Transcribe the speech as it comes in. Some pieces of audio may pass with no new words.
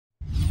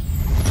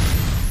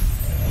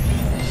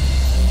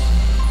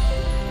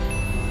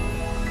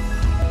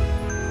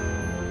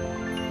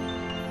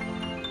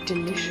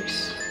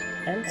delicious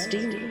and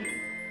steamy.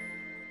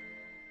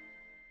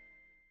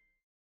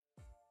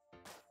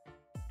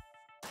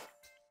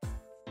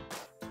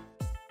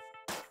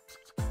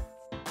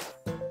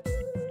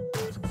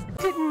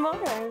 Good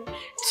morrow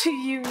to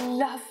you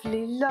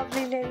lovely,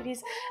 lovely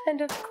ladies, and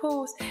of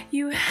course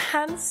you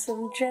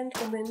handsome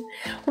gentlemen.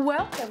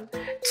 Welcome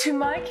to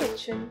my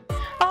kitchen.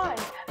 I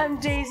am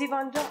Daisy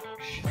Von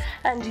Dutch,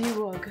 and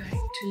you are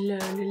going to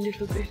learn a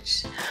little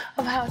bit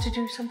of how to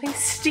do something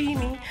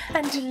steamy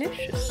and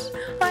delicious.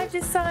 I've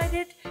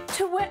decided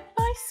to wet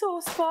my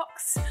sauce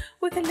box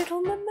with a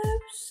little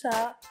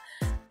mimosa.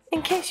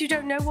 In case you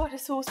don't know what a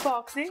sauce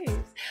box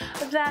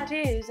is, that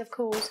is, of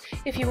course,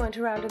 if you weren't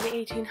around in the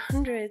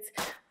 1800s,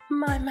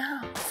 my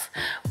mouth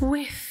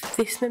with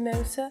this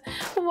mimosa.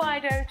 Why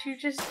don't you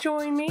just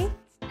join me?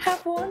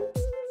 Have one,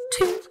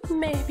 two,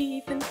 maybe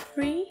even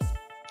three.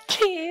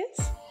 Cheers!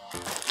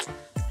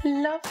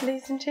 Lovely,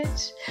 isn't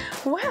it?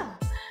 Well,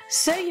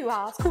 so you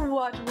ask,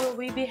 what will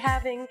we be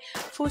having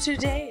for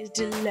today's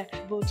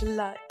delectable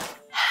delight?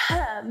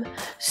 Ham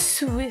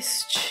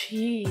Swiss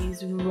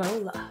cheese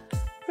roll-up.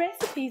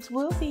 Recipes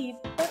will be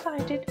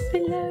provided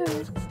below.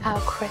 Our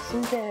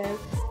crescent dough,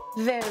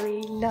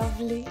 very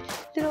lovely.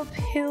 Little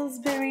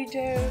Pillsbury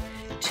dough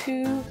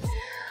too.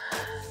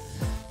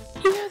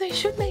 You know, they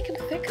should make them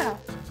thicker,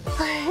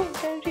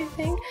 don't you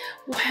think?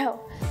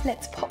 Well,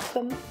 let's pop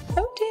them.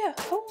 Oh dear,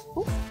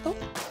 oh.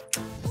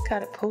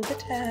 Gotta pull the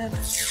tab.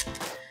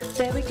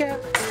 There we go.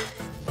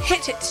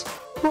 Hit it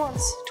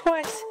once,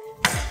 twice,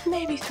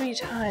 maybe 3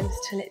 times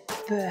till it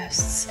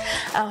bursts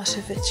out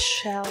of its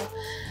shell,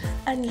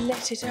 and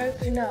let it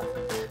open up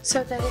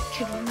so that it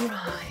can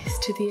rise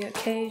to the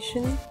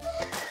occasion.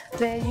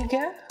 There you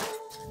go.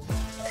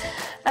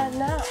 And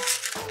now,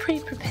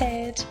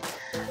 pre-prepared,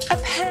 a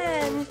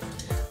pan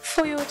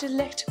for your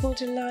delectable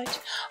delight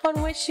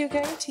on which you're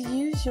going to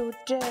use your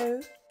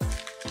dough.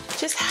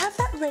 Just have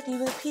that ready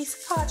with a piece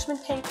of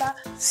parchment paper,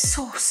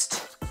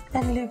 sauced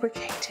and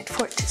lubricated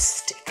for it to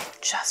stick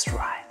just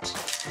right.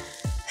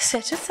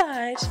 Set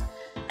aside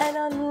and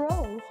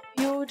unroll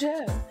your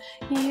dough.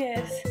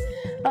 Yes,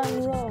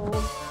 unroll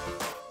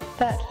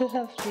that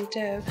lovely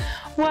dough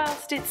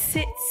whilst it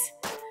sits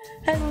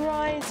and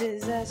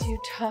rises as you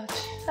touch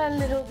a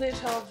little bit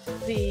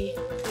of the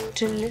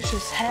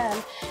delicious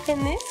ham.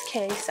 In this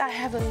case, I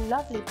have a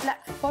lovely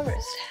Black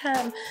Forest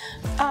ham.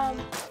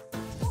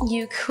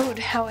 You could,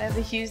 however,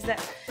 use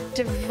that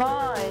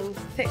divine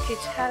thick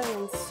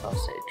Italian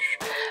sausage,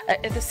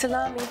 the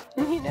salami,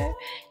 you know.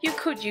 You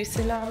could use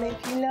salami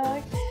if you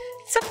like.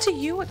 It's up to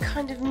you what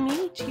kind of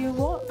meat you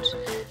want.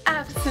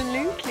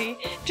 Absolutely.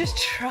 Just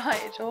try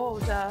it all,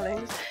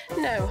 darlings.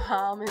 No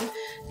harm in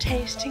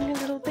tasting a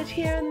little bit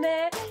here and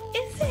there,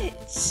 is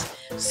it?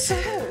 So,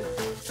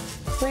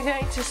 we're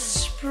going to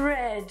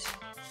spread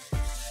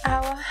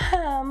our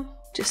ham.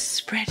 Just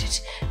spread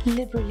it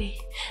liberally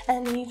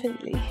and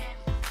evenly.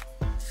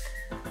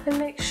 And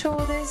make sure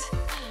there's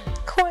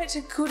quite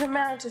a good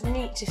amount of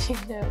meat, if you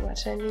know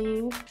what I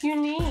mean.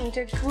 You need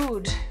a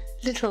good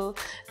little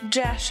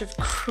dash of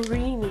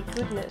creamy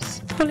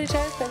goodness. Pull it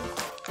open.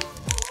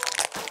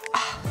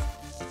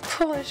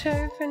 Pull it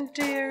open,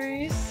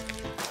 dearies.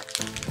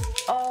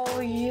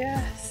 Oh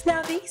yes.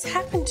 Now these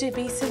happen to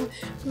be some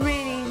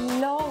really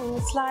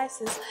long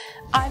slices.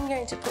 I'm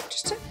going to put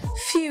just a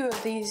few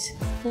of these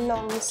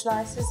long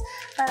slices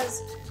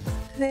as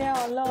they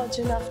are large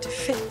enough to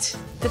fit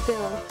the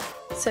bill,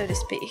 so to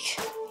speak.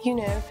 You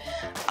know.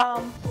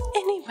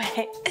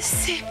 Anyway, a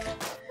sip.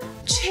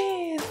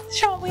 Cheers.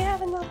 Shan't we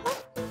have another?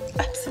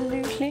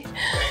 Absolutely. Thank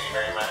you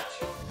very much.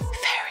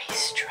 Very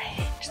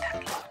strange,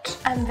 that lot.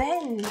 And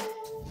then,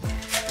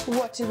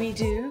 what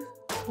do?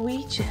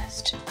 We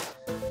just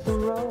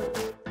roll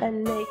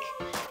and make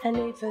an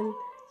even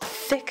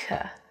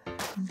thicker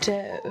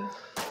dough.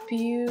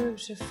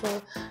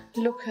 Beautiful.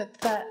 Look at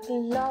that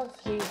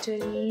lovely,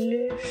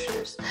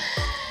 delicious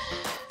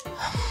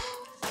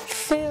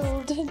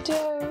filled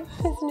dough.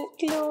 Isn't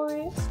it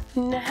glorious?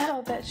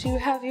 Now that you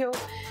have your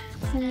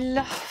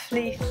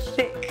lovely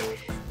thick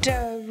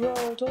dough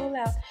rolled all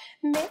out,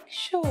 make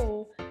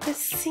sure the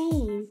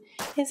seam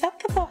is at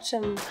the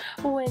bottom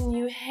when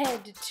you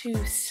head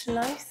to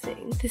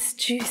slicing this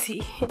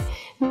juicy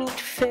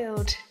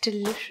meat-filled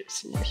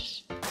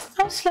deliciousness.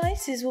 Our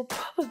slices will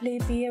probably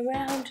be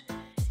around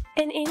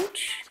 1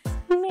 inch,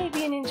 maybe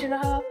 1.5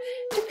 inches,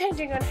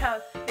 depending on how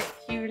thick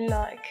you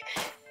like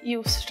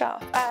your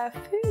stuff, our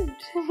food.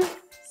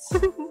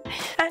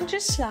 And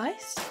just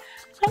slice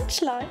and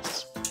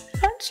slice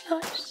and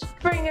slice.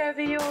 Bring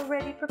over your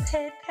ready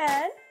prepared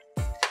pan.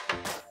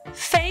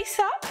 Face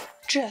up,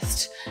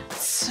 just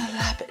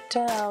slap it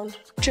down.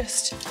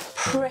 Just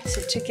press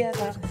it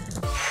together.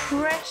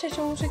 Press it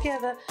all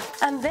together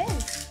and then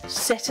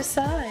set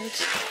aside.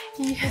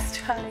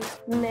 Yes, darling,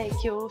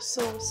 make your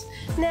sauce.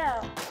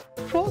 Now,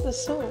 for the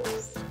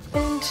sauce,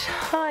 an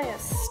entire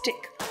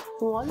stick,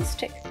 1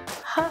 stick,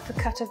 half a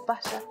cut of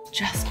butter,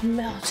 just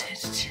melted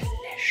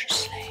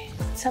deliciously.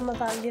 Some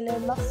of our yellow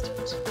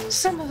mustard,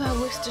 some of our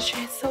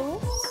Worcestershire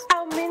sauce,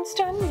 our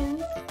minced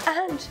onion,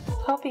 and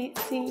poppy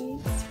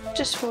seeds,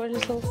 just for a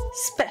little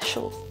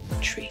special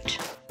treat.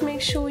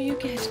 Make sure you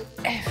get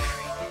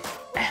every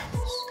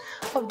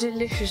ounce of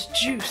delicious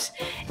juice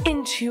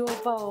into your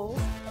bowl.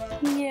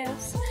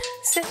 Yes,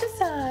 set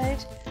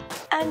aside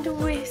and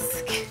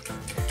whisk.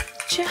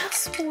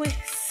 Just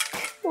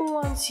whisk.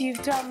 Once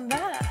you've done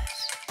that,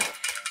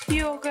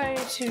 you're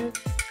going to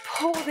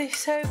pour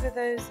this over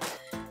those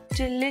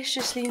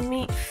deliciously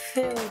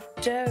meat-filled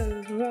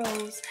dough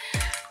rolls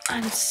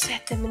and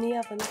set them in the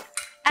oven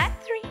at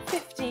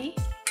 350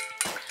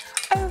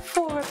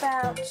 for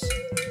about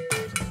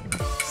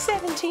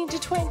 17 to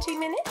 20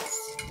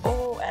 minutes.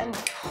 Oh, and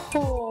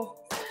pour.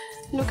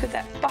 Look at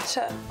that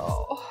butter.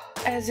 Oh,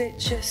 as it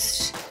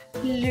just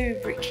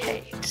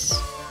lubricates.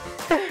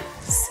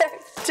 So,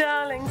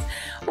 darlings,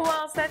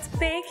 whilst that's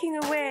baking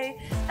away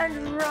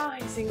and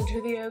rising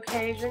to the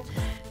occasion,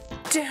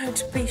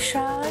 don't be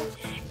shy.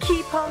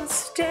 Keep on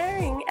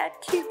staring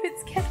at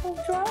Cupid's kettle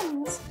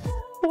drums.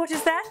 What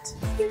is that,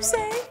 you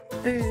say?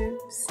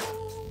 Boobs.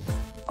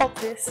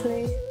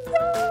 Obviously.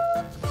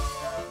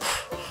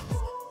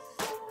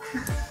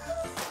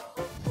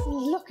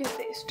 Look at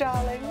this,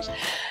 darlings.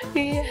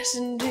 Yes,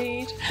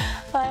 indeed,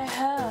 I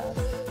have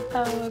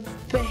our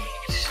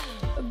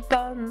baked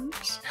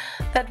buns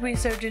that we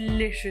so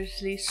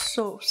deliciously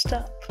sauced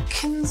up.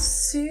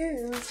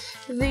 Consume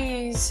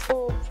these,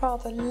 or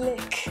rather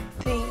lick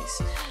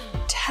these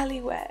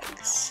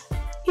tallywags.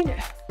 You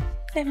know,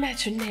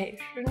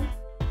 imagination.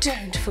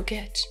 Don't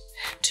forget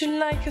to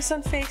like us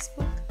on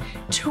Facebook,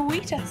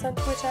 tweet us on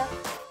Twitter,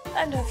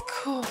 and of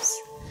course,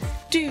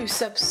 do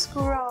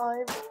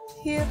subscribe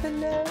here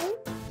below.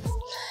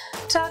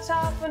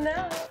 Ta-ta for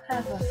now.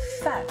 Have a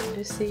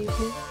fabulous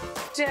evening.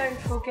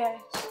 Don't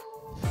forget,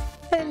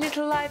 a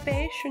little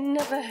libation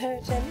never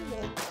hurt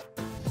anyone.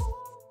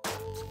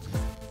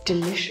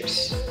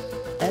 Delicious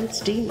and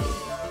steamy.